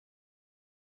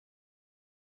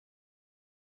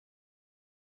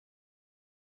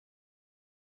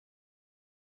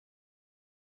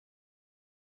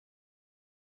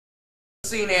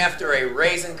scene after a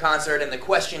Raisin concert, and the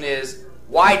question is,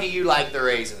 why do you like the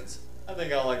Raisins? I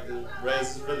think I like the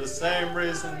Raisins for the same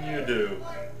reason you do.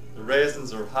 The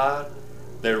Raisins are hot,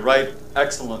 they write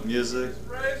excellent music,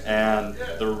 and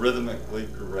they're rhythmically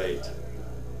great.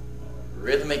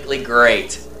 Rhythmically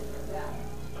great.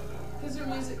 Because your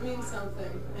music means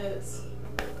something. It's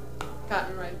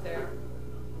gotten right there.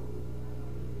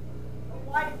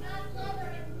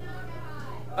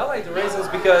 I like the Raisins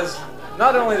because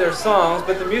not only their songs,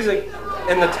 but the music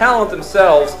and the talent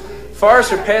themselves far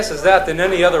surpasses that than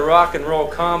any other rock and roll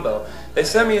combo. They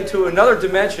send me into another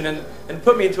dimension and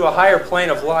put me into a higher plane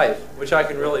of life, which I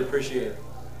can really appreciate.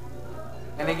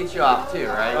 And they get you off too,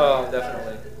 right? Oh,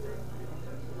 definitely.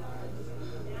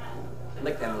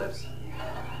 Lick them lips.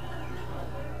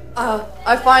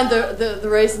 I find the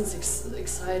Raisins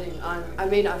exciting. I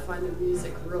mean, I find the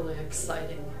music really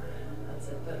exciting. That's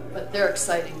it. But they're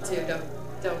exciting too.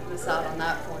 Don't miss out on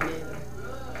that point either.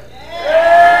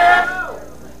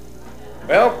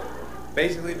 Well,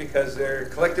 basically because they're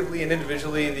collectively and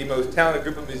individually the most talented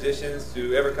group of musicians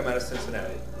to ever come out of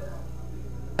Cincinnati.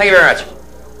 Thank you very much.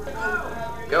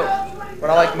 Go. What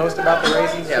I like most about the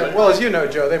Raisins, well, as you know,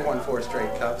 Joe, they've won 4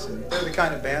 straight cups, and they're the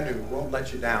kind of band who won't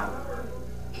let you down.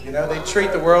 You know, they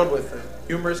treat the world with a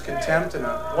humorous contempt and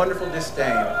a wonderful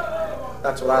disdain.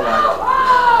 That's what I like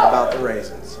about the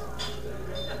Raisins.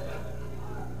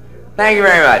 Thank you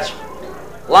very much.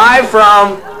 Live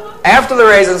from after the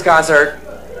Raisins concert,